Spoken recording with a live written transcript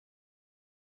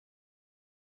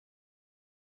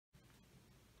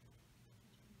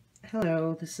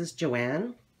Hello, this is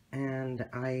Joanne, and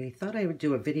I thought I would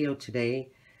do a video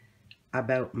today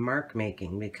about mark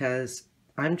making because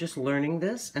I'm just learning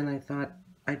this and I thought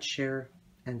I'd share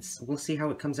and we'll see how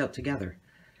it comes out together.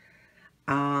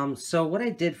 So what I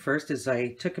did first is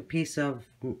I took a piece of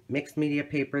mixed media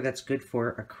paper that's good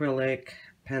for acrylic,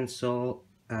 pencil,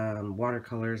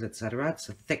 watercolors, etc. It's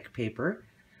a thick paper,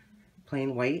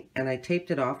 plain white, and I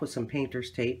taped it off with some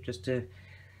painter's tape just to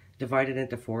divide it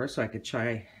into four so I could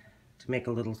try to make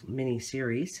a little mini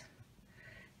series.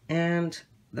 And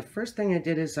the first thing I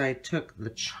did is I took the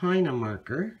China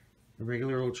marker, the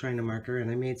regular old China marker,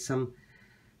 and I made some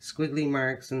squiggly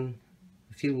marks and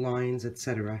a few lines,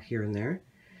 etc. here and there,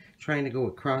 trying to go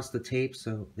across the tape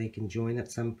so they can join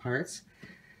at some parts.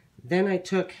 Then I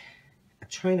took a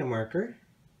China marker,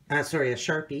 a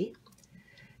Sharpie,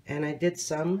 and I did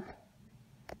some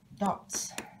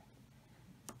dots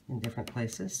in different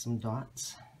places, some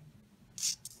dots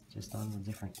just on the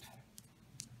different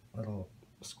little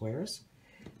squares.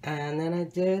 And then I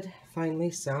did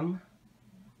finally some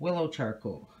willow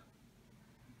charcoal.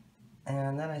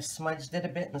 And then I smudged it a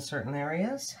bit in certain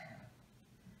areas.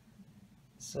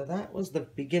 So that was the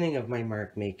beginning of my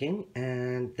mark making.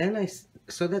 And then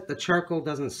so that the charcoal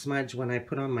doesn't smudge when I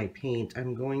put on my paint,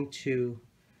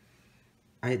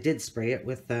 I did spray it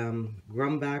with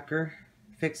Grumbacher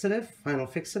fixative, final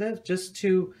fixative, just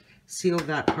to seal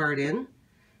that part in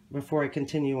before I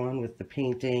continue on with the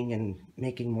painting and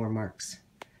making more marks.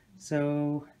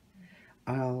 So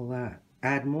I'll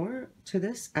add more to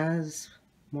this as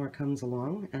more comes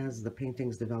along, as the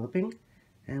painting's developing,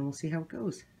 and we'll see how it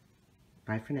goes.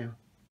 Bye for now.